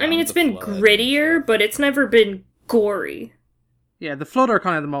little earlier. I mean, it's been grittier, but it's never been gory. Yeah, the Flood are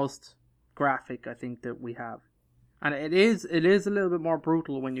kind of the most graphic, I think, that we have, and it is a little bit more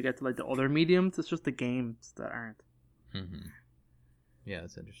brutal when you get to like the other mediums. It's just the games that aren't. Mm-hmm. Yeah,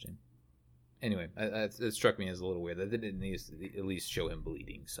 that's interesting. Anyway, it struck me as a little weird that they didn't at least show him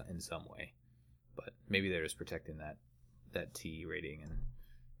bleeding in some way, but maybe they're just protecting that T rating and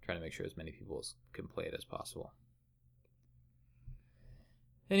trying to make sure as many people can play it as possible.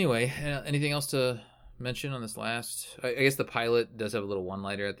 Anyway, anything else to mention on this last? I guess the pilot does have a little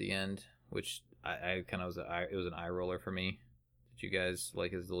one-liner at the end, which I kind of it was an eye roller for me. Did you guys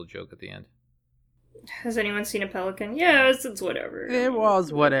like his little joke at the end? Has anyone seen a pelican? Yes, it's whatever. It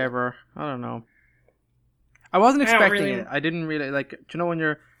was whatever. I don't know. I wasn't expecting it. I didn't really like. Do you know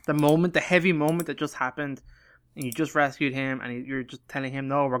when the heavy moment that just happened, and you just rescued him, and you're just telling him,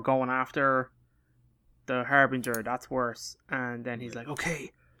 "No, we're going after the Harbinger. That's worse." And then he's like,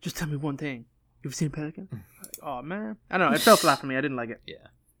 "Okay, just tell me one thing. You've seen a pelican?" Like, oh man, I don't know. It fell flat for me. I didn't like it. Yeah,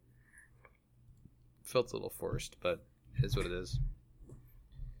 felt a little forced, but it is what it is.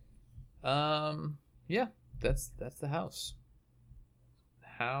 Yeah, that's the house.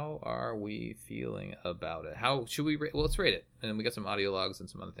 How are we feeling about it? How should we rate? Well, let's rate it, and then we got some audio logs and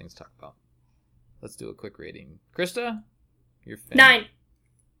some other things to talk about. Let's do a quick rating. Krista, your 9.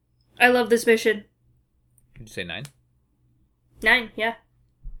 I love this mission. Did you say 9? 9, yeah.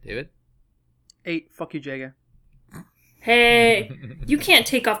 David? 8. Fuck you, Jaga. Hey, you can't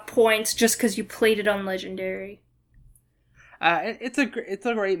take off points just because you played it on Legendary. It's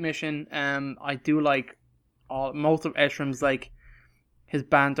a great mission. I do like most of Eshrum's like. His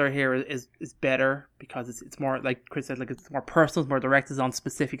banter here is better because it's more, like Chris said, like it's more personal, it's more direct, it's on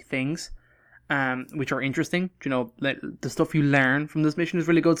specific things, which are interesting. You know, the stuff you learn from this mission is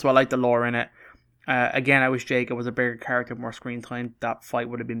really good, so I like the lore in it. Again, I wish Jacob was a bigger character, more screen time. That fight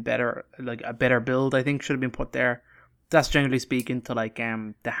would have been better, like a better build, I think, should have been put there. That's generally speaking to like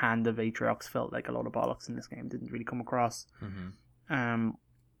the hand of Atriox felt like a load of bollocks in this game. Didn't really come across. Mm-hmm.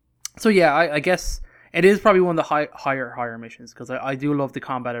 So yeah, I guess it is probably one of the higher missions because I do love the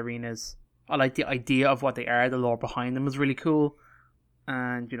combat arenas. I like the idea of what they are. The lore behind them is really cool.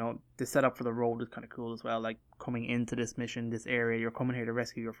 And, you know, the setup for the road is kind of cool as well. Like, coming into this mission, this area, you're coming here to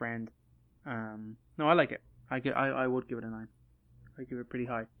rescue your friend. No, I like it. I would give it a 9. I give it pretty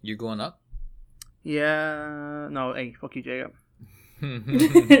high. You're going up? Yeah. No, hey, fuck you, Jacob.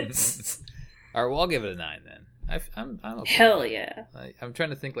 Alright, well, I'll give it a 9 then. I'm okay. Hell yeah. I'm trying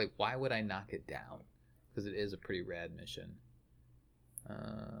to think, like, why would I knock it down? Because it is a pretty rad mission.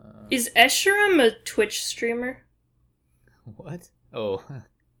 Is Escharum a Twitch streamer? What? Oh.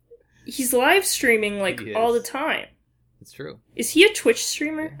 He's live streaming, like, all the time. It's true. Is he a Twitch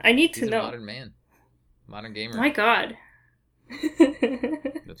streamer? I need to know. He's a modern man. Modern gamer. My god.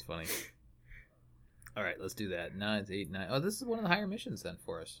 That's funny. Alright, let's do that. 9, 8, 9. Oh, this is one of the higher missions then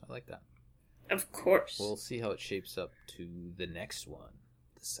for us. I like that. Of course. We'll see how it shapes up to the next one.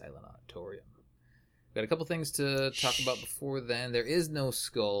 The Silent Auditorium. Got a couple things to talk about before then. There is no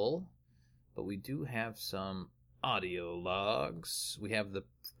skull, but we do have some audio logs. We have the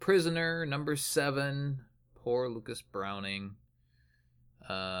prisoner, number 7, poor Lucas Browning.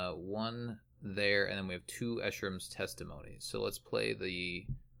 1 there, and then we have 2 Escherum's testimonies. So let's play the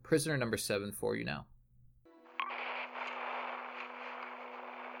prisoner number 7 for you now.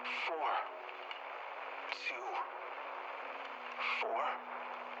 4, 2, 4,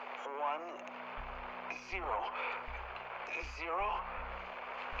 1, 0, 0,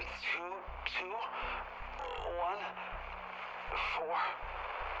 2, 2, 1, 4.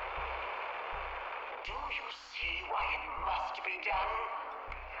 Do you see why it must be done?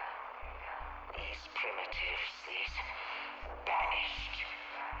 These primitives, these banished.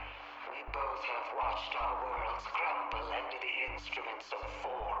 We both have watched our worlds crumble under the instruments of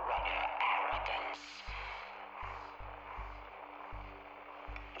Forerunner arrogance.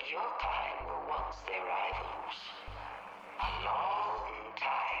 Your kind were once their rivals. A long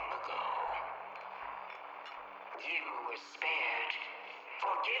time ago. You were spared,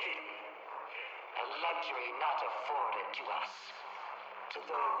 forgiven. A luxury not afforded to us. To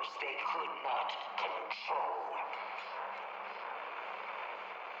those they could not control.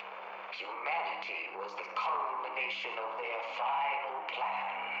 Humanity was the culmination of their final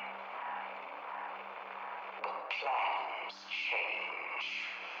plan. But plans change.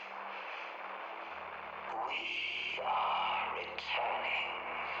 We are returning.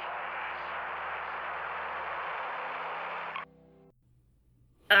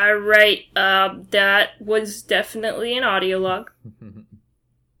 Alright, that was definitely an audio log.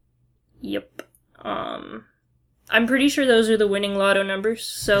 Yep. I'm pretty sure those are the winning lotto numbers,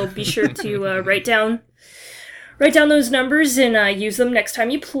 so be sure to write down those numbers and use them next time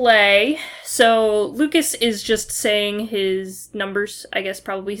you play. So Lucas is just saying his numbers, I guess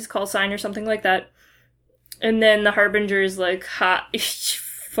probably his call sign or something like that. And then the Harbinger is like, ha,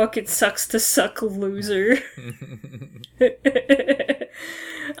 fucking sucks to suck, loser.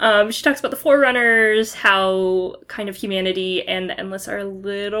 She talks about the Forerunners, how kind of humanity and the Endless are a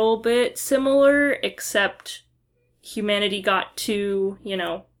little bit similar, except humanity got to, you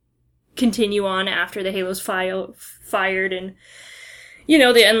know, continue on after the Halos fired and you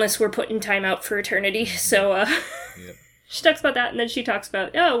know, the Endless were put in timeout for eternity. So Yep. she talks about that, and then she talks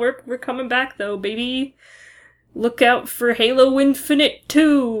about, oh, we're coming back though, baby. Look out for Halo Infinite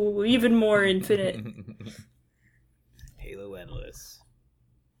 2, even more infinite. Halo Endless.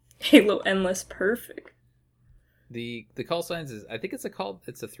 Halo Endless, perfect. The call signs is, I think it's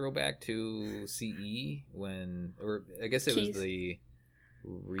a throwback to CE when, or I guess it Keys. was the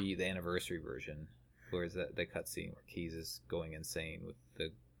anniversary version, where is that the cutscene where Keys is going insane with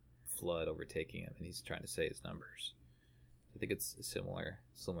the flood overtaking him and he's trying to say his numbers. I think it's similar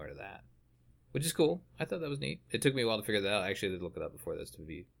to that, which is cool. I thought that was neat. It took me a while to figure that out. I actually did look it up before this, to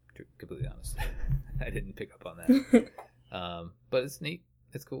be completely honest. I didn't pick up on that. But it's neat.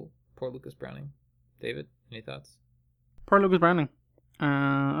 It's cool. Poor Lucas Browning. David, any thoughts? Poor Lucas Browning. I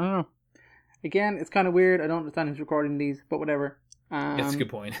don't know. Again, it's kind of weird. I don't understand who's recording these, but whatever. That's a good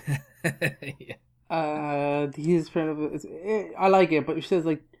point. Yeah. He's I like it, but she says,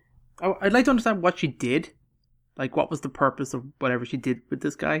 like, I'd like to understand what she did. Like, what was the purpose of whatever she did with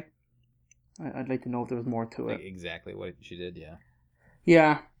this guy? I'd like to know if there was more to it. Like exactly what she did, yeah.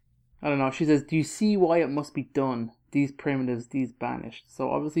 Yeah. I don't know. She says, do you see why it must be done? These primitives, these banished.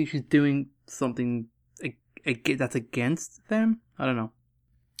 So obviously she's doing something that's against them. I don't know.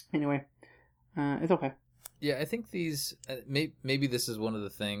 Anyway, it's okay. Yeah, I think these maybe this is one of the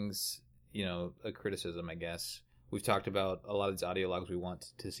things, you know, a criticism, I guess. We've talked about a lot of these audio logs. We want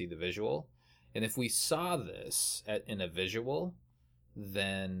to see the visual, and if we saw this in a visual,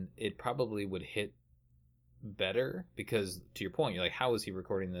 then it probably would hit better, because to your point, you're like, how is he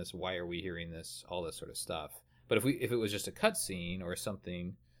recording this? Why are we hearing this? All this sort of stuff. But if it was just a cutscene or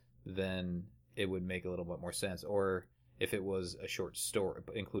something, then it would make a little bit more sense. Or if it was a short story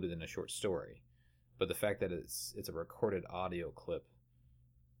included in a short story. But the fact that it's a recorded audio clip,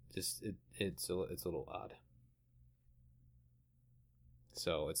 just it's a little odd.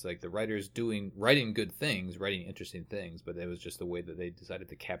 So it's like the writers writing good things, writing interesting things, but it was just the way that they decided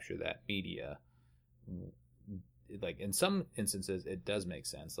to capture that media. Like in some instances, it does make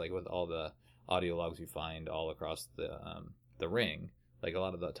sense. Like with all the audio logs you find all across the ring, like a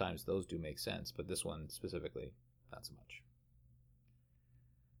lot of the times those do make sense, but this one specifically, not so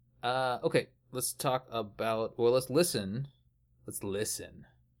much. Okay, let's talk about, or let's listen.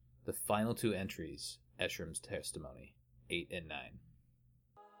 The final two entries, Eshrum's testimony, 8 and 9.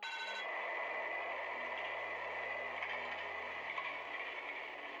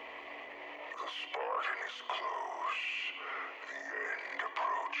 The Spartan is close. The end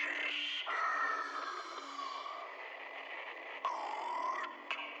approaches.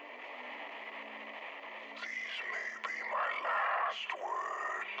 Good. These may be my last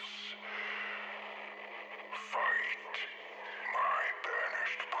words. Fight, my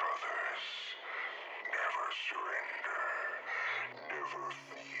banished brothers. Never surrender. Never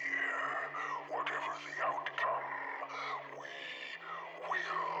fear. Whatever the outcome, we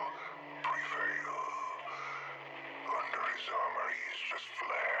will prevail. Under his armor, he is just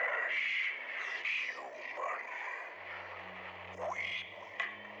flesh. Human. Weak.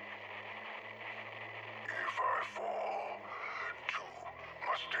 If I fall, two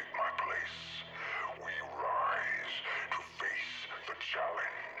must take my place. We rise to face the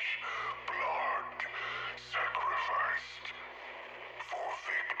challenge. Blood sacrificed for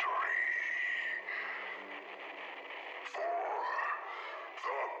victory. For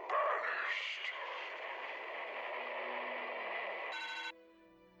the banished.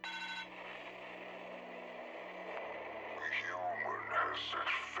 The human has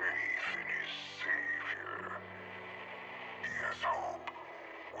such faith in his savior. He has hope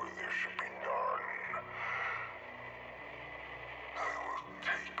where there should be none. I will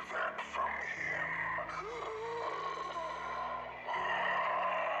take that from him.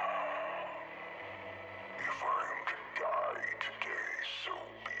 If I am to die today, so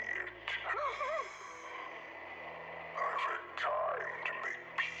be it. I've had time to make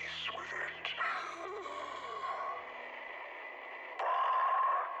peace with it.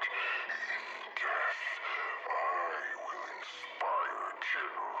 But in death, I will inspire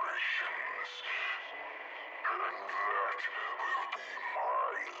generations. And that will be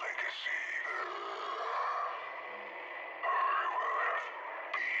my legacy. I will have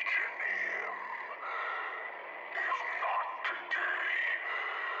beaten him. If not today,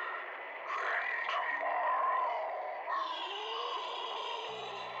 then tomorrow.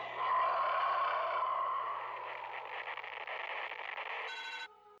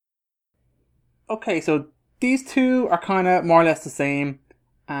 Okay, so these two are kind of more or less the same.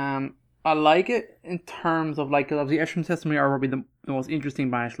 I like it in terms of, like, obviously Eshrum's testimony are probably the most interesting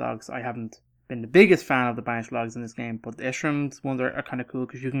banished logs. I haven't been the biggest fan of the Banished logs in this game, but the Eshrum's ones are kind of cool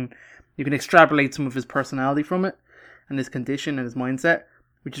because you can extrapolate some of his personality from it and his condition and his mindset,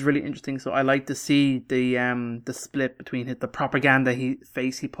 which is really interesting. So I like to see the split between the propaganda he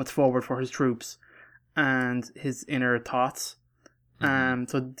puts forward for his troops and his inner thoughts.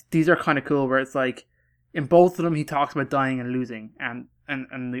 So these are kind of cool, where it's like in both of them he talks about dying and losing, and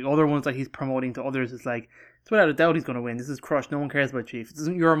the other ones that he's promoting to others is like, it's without a doubt he's going to win. This is crushed. No one cares about Chief.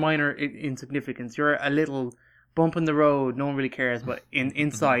 You're a minor insignificance. You're a little bump in the road. No one really cares. But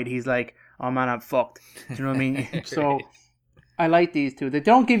inside he's like, oh man, I'm fucked. Do you know what I mean? So I like these two. They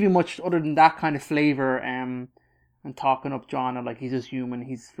don't give you much other than that kind of flavor and talking up John of like he's just human,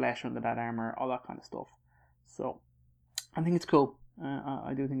 he's flesh under that armor, all that kind of stuff. So I think it's cool.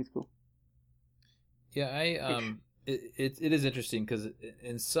 I do think it's cool. Yeah, it is interesting because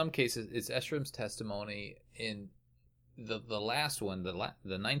in some cases it's Eshrum's testimony. In the last one,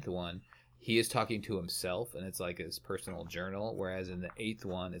 the ninth one, he is talking to himself, and it's like his personal journal. Whereas in the 8th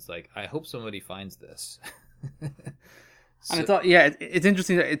one, it's like, I hope somebody finds this. And it's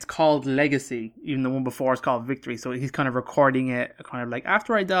interesting that it's called Legacy. Even the one before is called Victory. So he's kind of recording it, kind of like,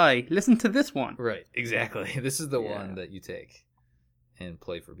 after I die, listen to this one. Right, exactly. This is the one that you take and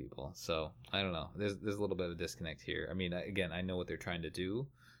play for people. So I don't know. There's a little bit of a disconnect here. I mean, again, I know what they're trying to do,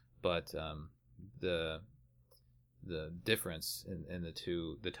 but the difference in the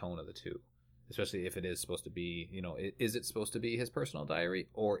two, the tone of the two, especially if it is supposed to be, is it supposed to be his personal diary,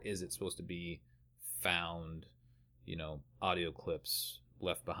 or is it supposed to be found, audio clips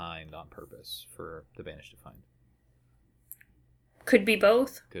left behind on purpose for the Banished to find? Could be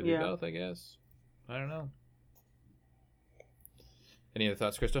both. Could be both, I guess. I don't know. Any other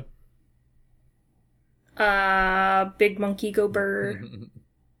thoughts, Krista? Big monkey go burr.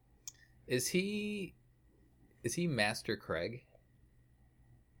 Is he Master Craig?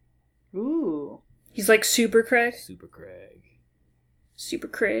 Ooh. He's like Super Craig. Super Craig. Super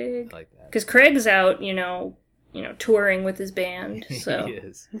Craig. I like that. Because Craig's out, touring with his band. So He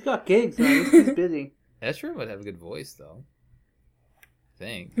is. He's got gigs, man. He's busy. Escher would have a good voice, though. I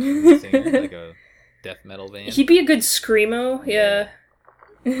think. Singer, like a death metal band. he'd be a good screamo. Yeah.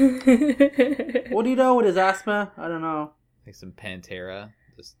 What do you know with his asthma? I don't know. Like some Pantera.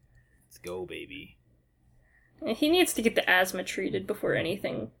 Just, let's go, baby. He needs to get the asthma treated before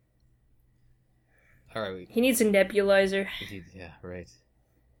anything. All right. He needs a nebulizer. Yeah, right.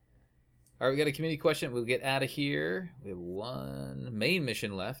 All right, we got a community question. We'll get out of here. We have one main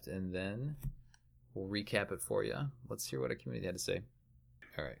mission left, and then we'll recap it for you. Let's hear what a community had to say.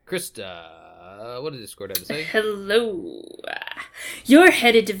 All right. Krista, what did Discord have to say? Hello. You're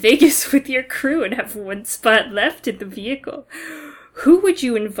headed to Vegas with your crew and have one spot left in the vehicle. Who would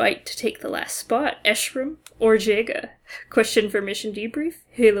you invite to take the last spot, Eshram or Jaga? Question for Mission Debrief,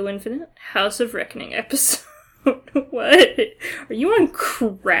 Halo Infinite, House of Reckoning episode. What? Are you on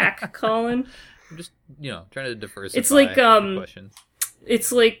crack, Colin? I'm just, trying to diversify. It's like, questions.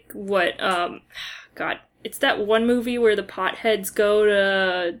 It's like, what, God, it's that one movie where the potheads go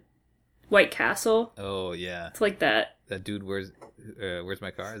to White Castle. Oh, yeah. It's like that. That dude, where's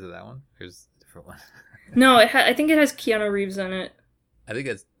my car? Is it that one? There's a different one. No, I think it has Keanu Reeves on it. I think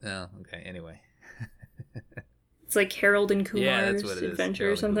it's... Oh, okay. Anyway. It's like Harold and Kumar's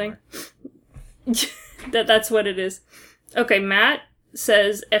Adventure or something. That's what it is. Okay, Matt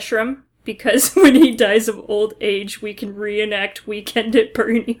says Eshram, because when he dies of old age, we can reenact Weekend at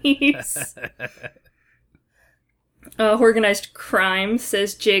Bernie's. Organized Crime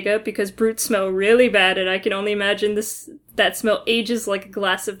says Jaga, because brutes smell really bad, and I can only imagine that smell ages like a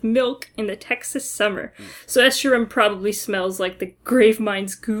glass of milk in the Texas summer. So Eshram probably smells like the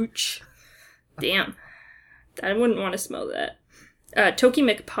Gravemine's gooch. Damn. I wouldn't want to smell that. Toki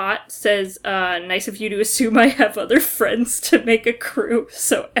McPot says, nice of you to assume I have other friends to make a crew.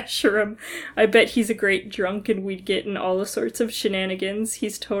 So Escharum, I bet he's a great drunk and we'd get in all sorts of shenanigans.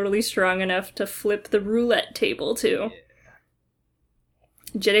 He's totally strong enough to flip the roulette table, too. Yeah.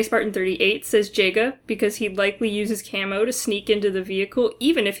 Jedi Spartan 38 says Jaga, because he'd likely use his camo to sneak into the vehicle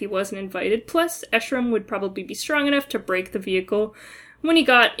even if he wasn't invited. Plus, Escharum would probably be strong enough to break the vehicle when he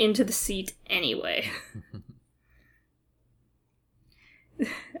got into the seat anyway.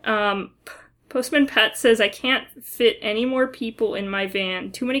 Postman Pat says, I can't fit any more people in my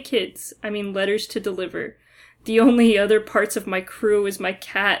van. Too many kids. I mean, letters to deliver. The only other parts of my crew is my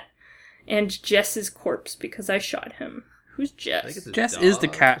cat and Jess's corpse because I shot him. Who's Jess? Jess is the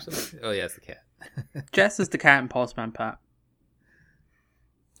cat. Oh, yeah, it's the cat. Jess is the cat in Postman Pat.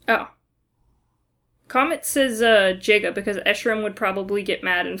 Oh. Comet says Jaga because Escharum would probably get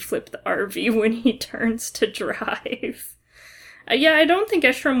mad and flip the RV when he turns to drive. Yeah, I don't think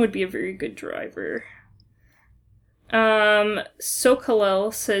Eshram would be a very good driver.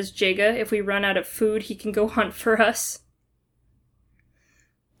 Sokalel says, Jaga, if we run out of food, he can go hunt for us.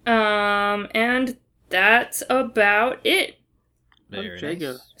 And that's about it. Very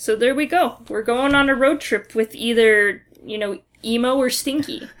nice. So there we go. We're going on a road trip with either, Emo or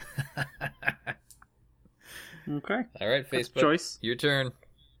Stinky. Okay. All right, That's Facebook. choice. Your turn.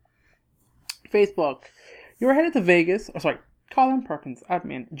 Facebook. You were headed to Vegas. Oh, sorry. Colin Perkins,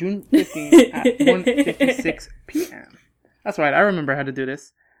 admin, June 15th at 1:56 p.m. That's right. I remember how to do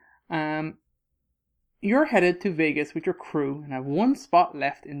this. You're headed to Vegas with your crew and have one spot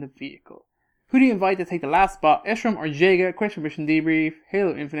left in the vehicle. Who do you invite to take the last spot? Eshram or Jaga? Question mission debrief.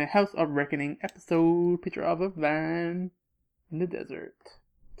 Halo Infinite. House of Reckoning episode. Picture of a van in the desert.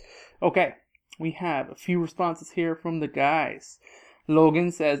 Okay. We have a few responses here from the guys.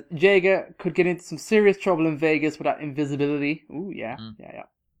 Logan says, Jaga could get into some serious trouble in Vegas without invisibility. Ooh, yeah.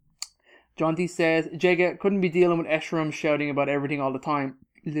 John T says, Jaga couldn't be dealing with Eshram shouting about everything all the time.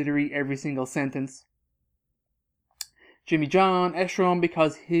 Literally every single sentence. Jimmy John, Eshram,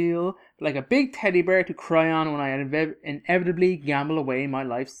 because he'll be like a big teddy bear to cry on when I inevitably gamble away my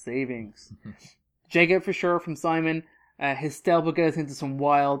life savings. Jaga for sure from Simon. His stealth will get us into some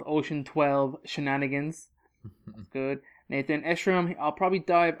wild Ocean 12 shenanigans. That's good. Nathan, Eshram, I'll probably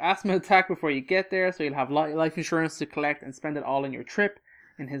die of asthma attack before you get there, so you'll have life insurance to collect and spend it all on your trip.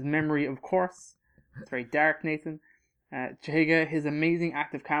 In his memory, of course. It's very dark, Nathan. Jaga, his amazing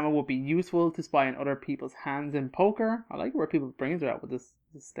active camo would be useful to spy on other people's hands in poker. I like where people's brains are at with this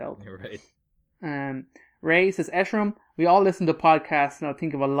stealth. You're right. Ray says, Eshram, we all listen to podcasts, now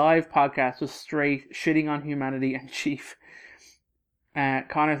think of a live podcast just straight shitting on humanity and Chief.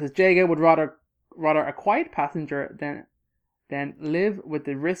 Connor says, Jaga would rather a quiet passenger than live with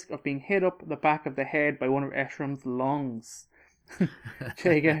the risk of being hit up the back of the head by one of Eshram's lungs.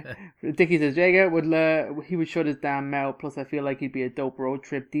 Jaga, Dickie says, Jaga he would shut his damn mouth, plus I feel like he'd be a dope road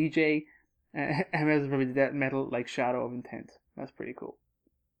trip DJ. MS is probably death metal like Shadow of Intent. That's pretty cool.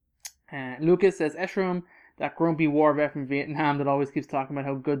 Lucas says, Eshram, that grumpy war vet from Vietnam that always keeps talking about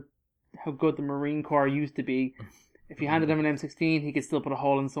how good the Marine Corps used to be. If you handed him an M16, he could still put a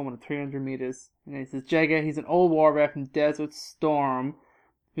hole in someone at 300 meters. And he says, Jaga, he's an old war vet from Desert Storm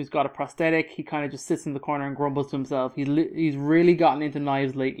who's got a prosthetic. He kind of just sits in the corner and grumbles to himself. He's really gotten into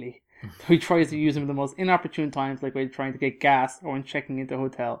knives lately. So he tries to use them at the most inopportune times, like when trying to get gas or when checking into a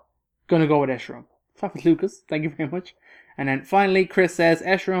hotel. Gonna go with Eshram. That was Lucas. Thank you very much. And then finally, Chris says,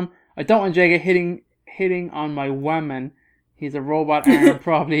 Eshram, I don't want Jaga hitting on my woman. He's a robot arm,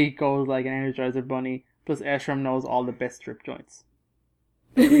 probably goes like an Energizer bunny. Plus Eshram knows all the best strip joints.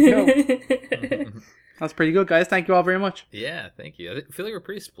 There we go. That's pretty good, guys. Thank you all very much. Yeah, thank you. I feel like we're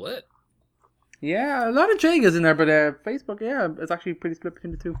pretty split. Yeah, a lot of Jagas in there, but Facebook, yeah, it's actually pretty split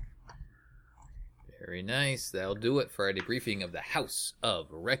between the two. Very nice. That'll do it for our debriefing of the House of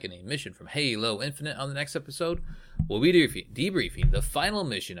Reckoning mission from Halo Infinite. On the next episode, we'll be debriefing the final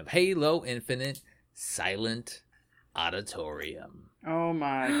mission of Halo Infinite, Silent Auditorium. Oh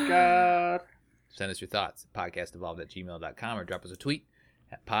my god. Send us your thoughts at podcastevolved@gmail.com or drop us a tweet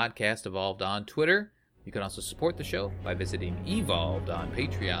at podcastevolved on Twitter. You can also support the show by visiting Evolved on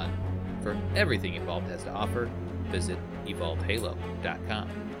Patreon. For everything Evolved has to offer, visit evolvedhalo.com.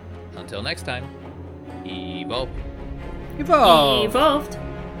 Until next time, evolve. Evolve. Evolved.